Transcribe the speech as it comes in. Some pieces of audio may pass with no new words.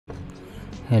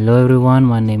Hello everyone,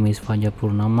 my name is Fajar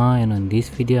Purnama, and on this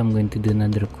video I'm going to do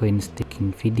another coin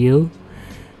staking video.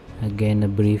 Again, a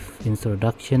brief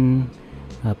introduction.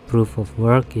 Proof of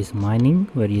work is mining,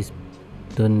 where you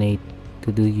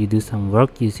do some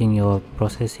work using your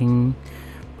processing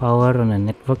power on a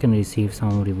network and receive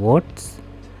some rewards.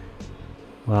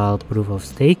 While proof of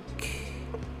stake,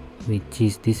 which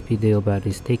is this video about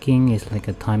is staking, is like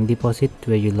a time deposit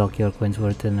where you lock your coins for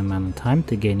a certain amount of time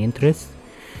to gain interest.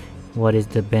 What is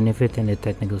the benefit and the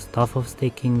technical stuff of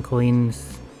staking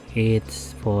coins?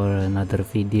 It's for another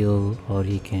video, or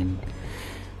you can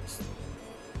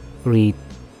read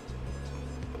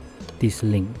this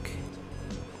link.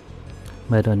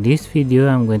 But on this video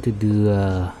I'm going to do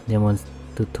a demo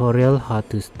tutorial how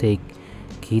to stake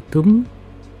QTUM.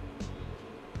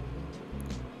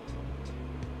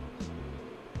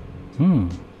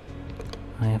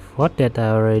 I thought that I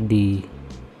already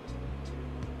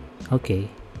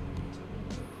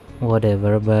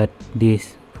whatever, but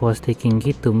this for staking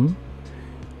QTUM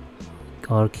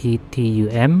or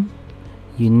QTUM,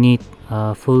 you need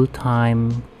a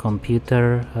full-time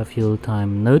computer, a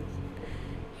full-time node.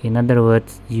 In other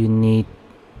words, you need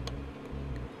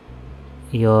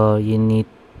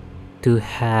to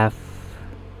have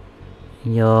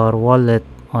your wallet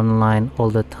online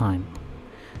all the time,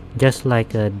 just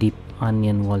like a deep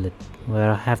onion wallet,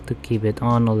 where I have to keep it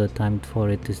on all the time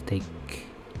for it to stake.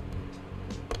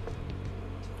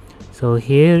 So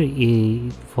here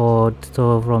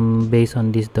based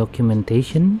on this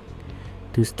documentation,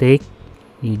 to stake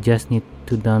you just need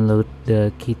to download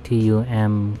the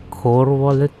QTUM core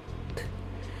wallet.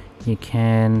 You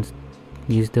can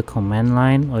use the command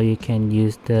line, or you can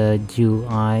use the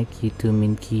GUI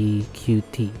QTUM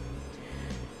QT.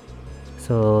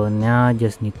 So now I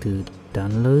just need to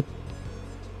download.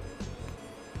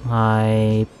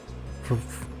 I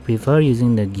prefer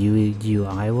using the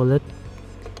GUI wallet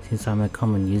since I'm a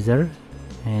common user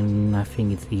and I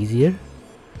think it's easier.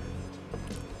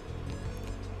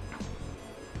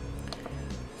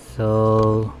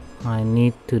 So I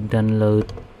need to download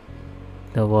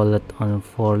the wallet on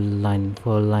for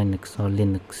Linux or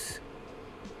Linux.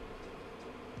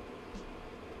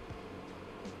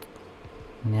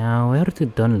 Now where to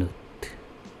download?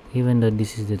 Even though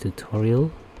this is the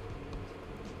tutorial,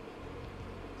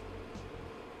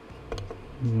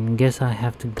 guess I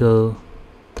have to go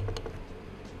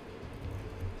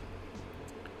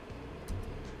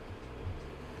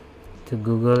to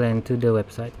Google and to the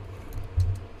website.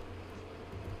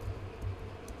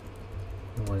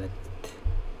 Wallet.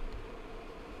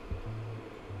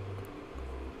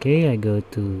 Okay, I go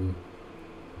to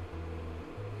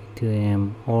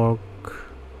QTUM.org.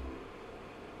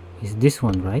 Is this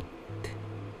one right?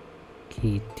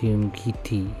 QTUM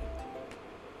QT.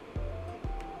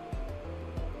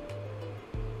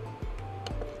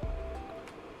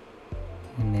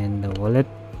 And then the wallet.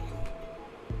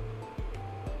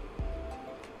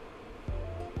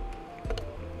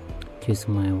 Choose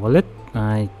my wallet.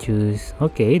 I choose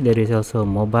there is also a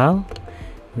mobile,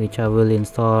 which I will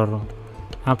install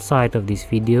outside of this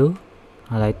video.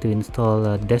 I like to install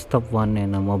a desktop one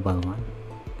and a mobile one.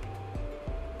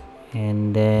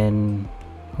 And then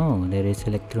there is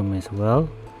Electrum as well,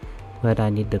 but I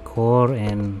need the core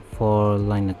and for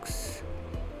Linux.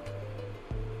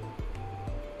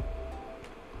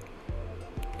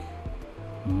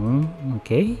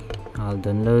 Okay, I'll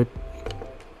download.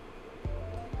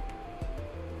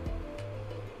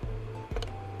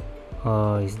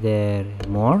 Is there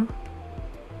more?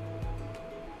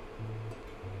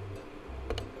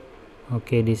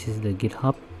 Okay, this is the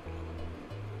GitHub.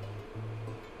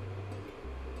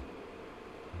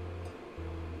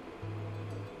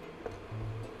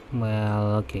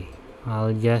 Well, okay,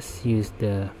 I'll just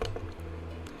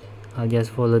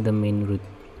follow the main route.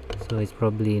 So it's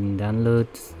probably in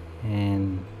downloads,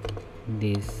 and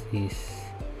this is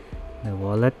the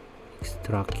wallet.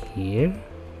 Extract here,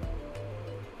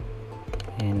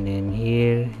 and then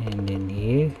here, and then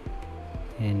here,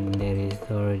 and there is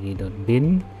already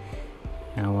 .bin.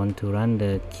 I want to run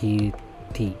the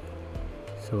QT,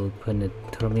 so open the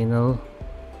terminal,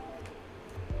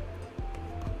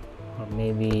 or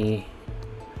maybe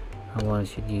I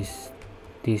should use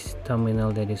this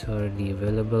terminal that is already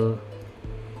available.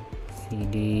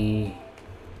 CD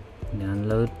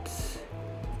downloads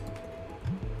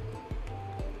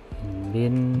and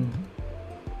bin.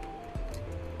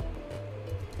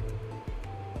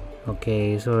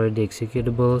 Okay, it's already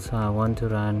executable, so I want to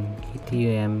run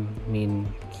QTUM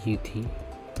min QT.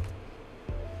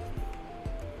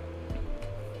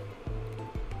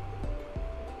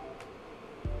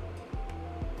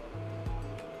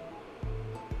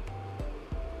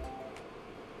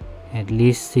 At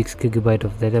least 6 GB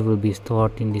of data will be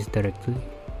stored in this directory.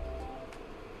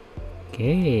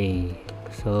 Okay,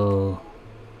 so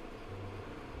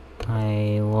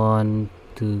I want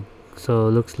to, so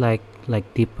looks like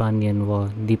deep onion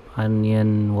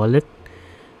wallet.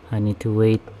 I need to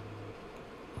wait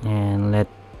and let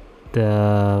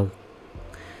the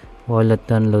wallet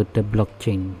download the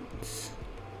blockchains.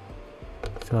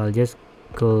 So I'll just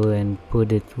go and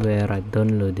put it where I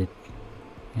downloaded,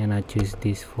 and I choose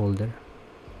this folder.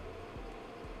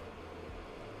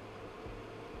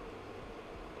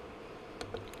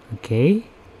 Okay,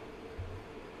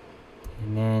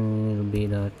 and then it'll be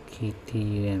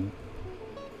 .qtum.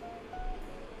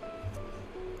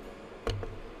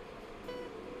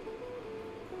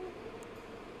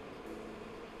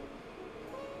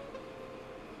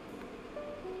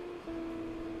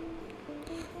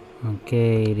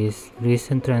 Okay, this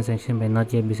recent transaction may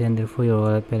not yet be sent, therefore your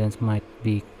wallet balance might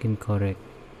be incorrect.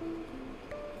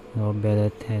 Your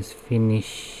wallet has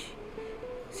finished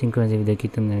synchronizing with the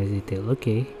QTUM detail.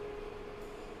 Okay.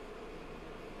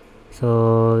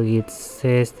 So it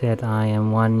says that I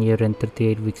am 1 year and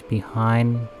 38 weeks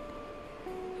behind,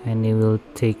 and it will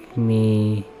take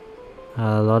me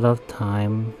a lot of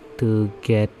time to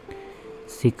get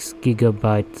 6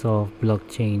 GB of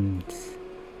blockchains.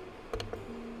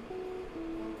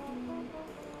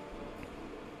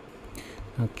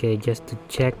 Okay, just to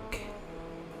check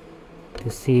to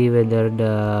see whether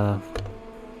the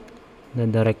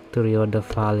directory or the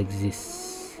file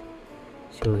exists.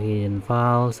 Show hidden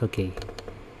files. Okay,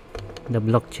 the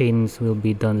blockchains will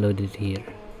be downloaded here.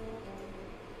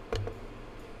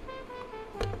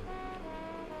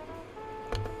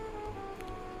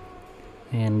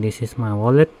 And this is my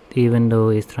wallet, even though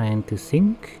it's trying to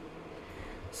sync,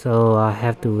 so I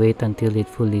have to wait until it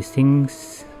fully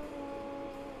syncs.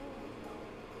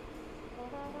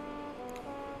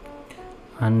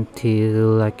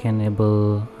 Until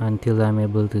I'm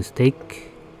able to stake.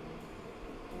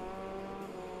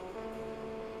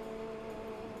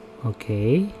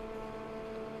 Okay,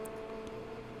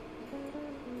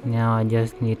 now I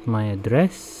just need my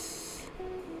address.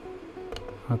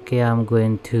 Okay,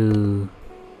 even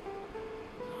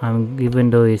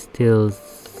though it's still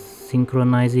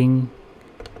synchronizing,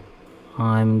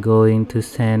 I'm going to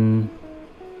send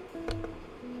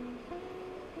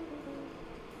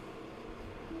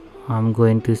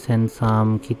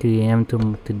some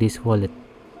QTUM to this wallet.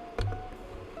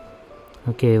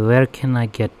 Okay, where can I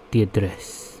get the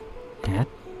address at?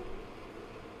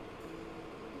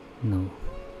 No.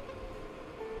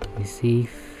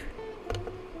 Receive?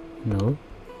 No.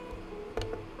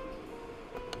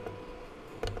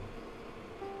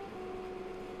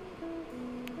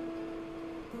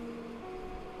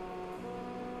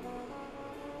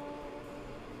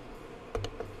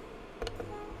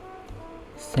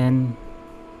 Send.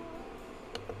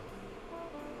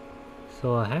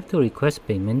 So I have to request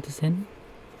payment to send.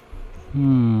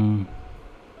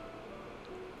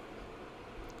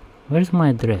 Where's my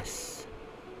address?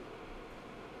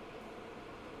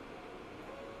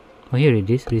 Oh, here it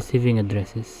is, receiving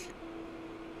addresses.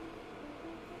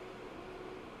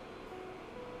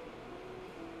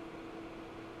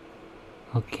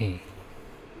 Okay.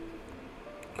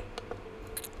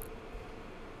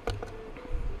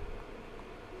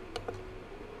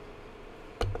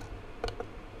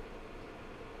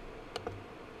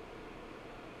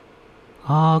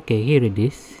 Okay, here it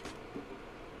is.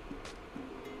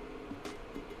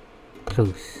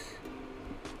 Close.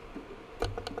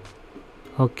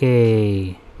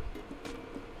 Okay,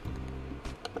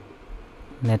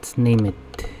 let's name it.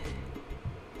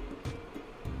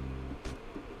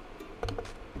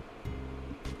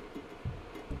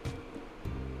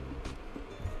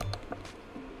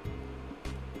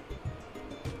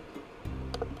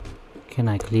 Can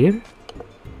I clear?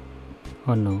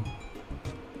 Oh no.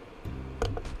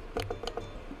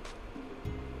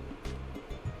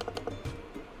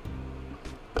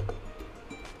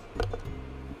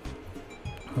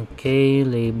 Okay,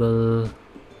 label.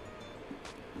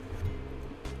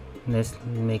 Let's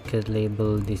make a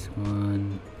label this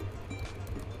one.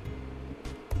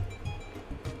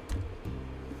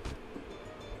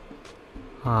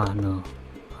 No,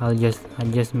 I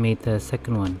just made a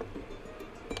second one.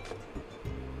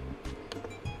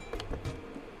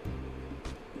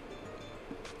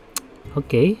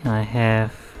 Okay, I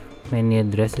have many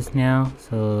addresses now,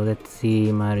 so let's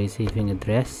see my receiving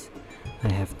address.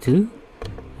 I have 2.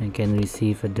 I can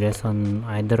receive address on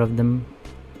either of them.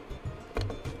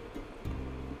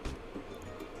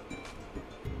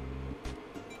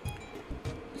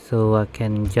 So I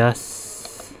can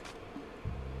just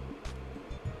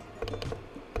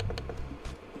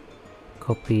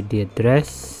copy the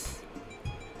address,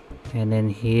 and then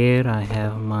here I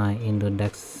have my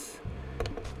Indodex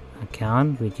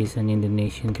account, which is an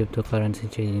Indonesian cryptocurrency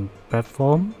trading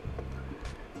platform.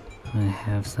 I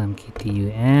have some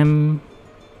QTUM.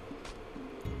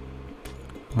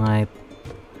 I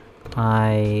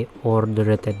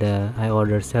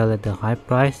order sell at the high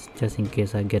price just in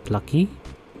case I get lucky,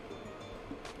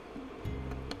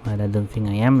 but I don't think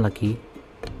I am lucky.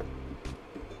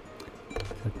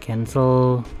 So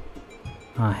cancel.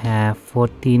 I have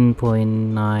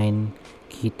 14.9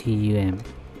 QTUM.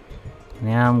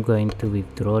 Now I'm going to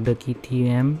withdraw the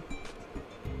QTUM.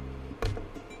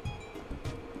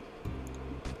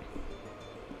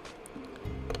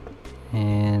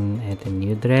 And add a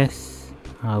new address.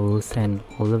 I will send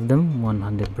all of them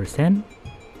 100%.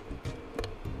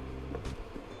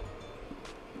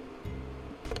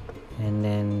 And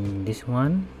then this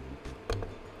one.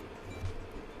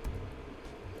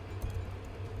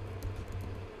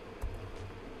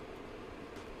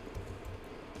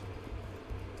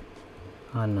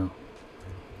 Oh no.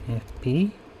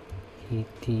 FP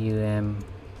QTUM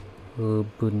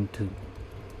Ubuntu.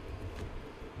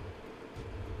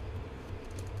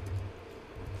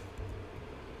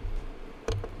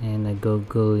 And a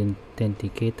Google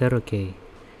Authenticator. Okay,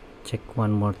 check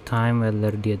one more time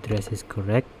whether the address is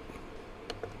correct.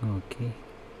 Okay,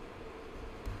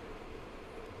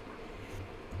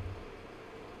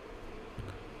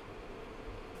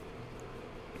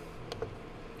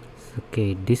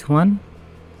 okay, this one,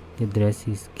 the address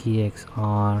is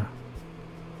KXRGE.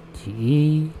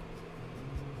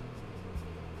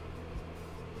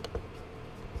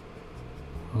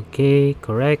 Okay,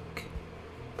 correct.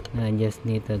 I just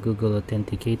need a Google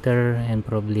Authenticator and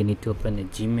probably need to open a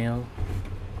Gmail.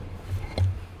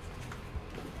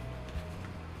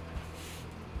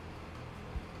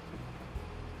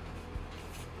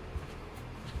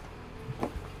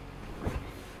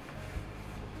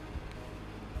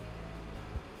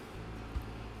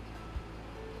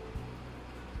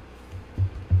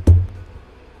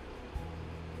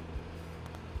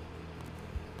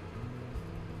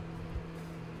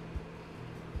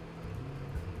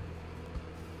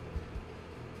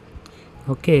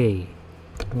 Okay,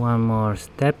 one more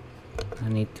step. I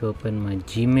need to open my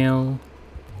Gmail.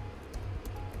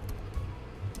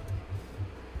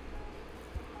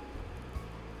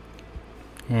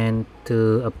 And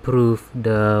to approve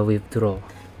the withdrawal.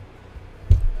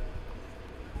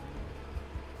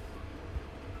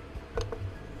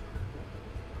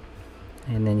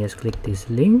 And then just click this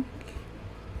link.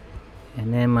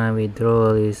 And then my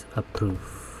withdrawal is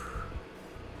approved.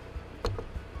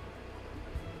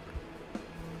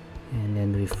 And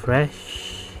then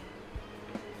refresh.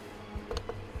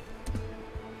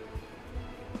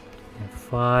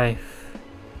 F5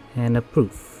 and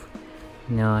approve.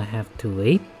 Now I have to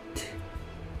wait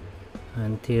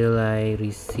until I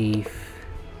receive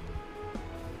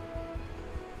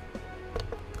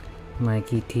my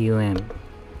QTUM,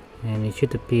 and it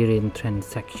should appear in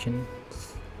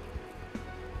transactions,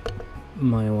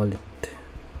 my wallet.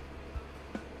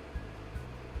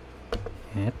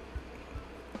 Add.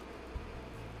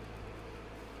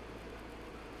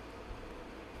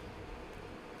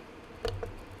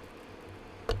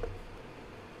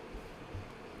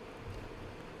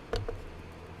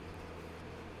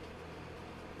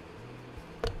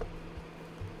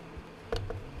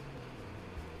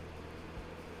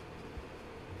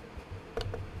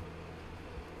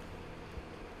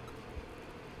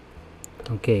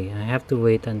 Okay, I have to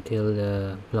wait until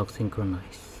the block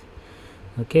synchronize.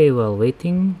 Okay, while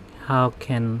waiting,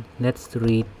 let's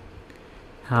read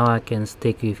how I can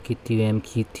stake with QTUM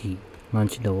QT.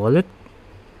 Launch the wallet.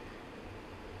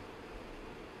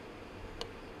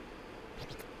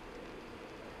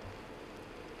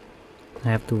 I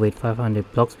have to wait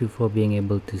 500 blocks before being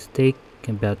able to stake,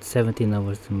 about 17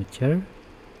 hours to mature.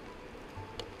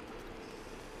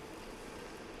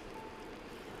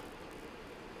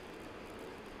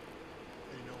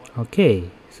 Okay,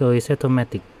 so it's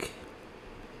automatic.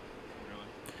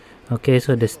 Okay,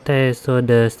 so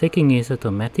the staking is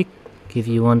automatic. If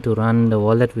you want to run the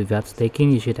wallet without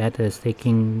staking, you should add a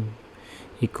staking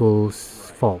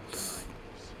equals false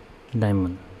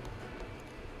diamond.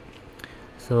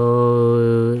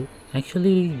 So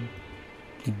actually,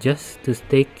 just to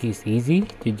stake is easy.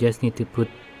 You just need to put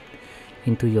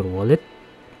into your wallet,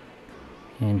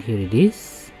 and here it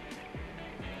is.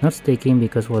 Not staking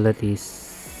because wallet is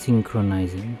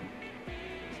synchronizing.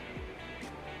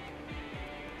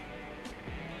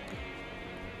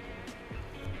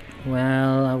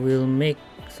 Well, I will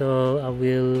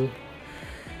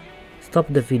stop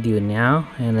the video now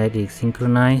and let it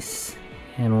synchronize,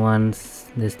 and once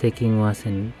the staking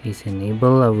is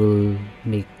enabled, I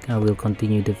will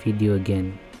continue the video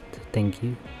again. So thank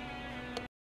you.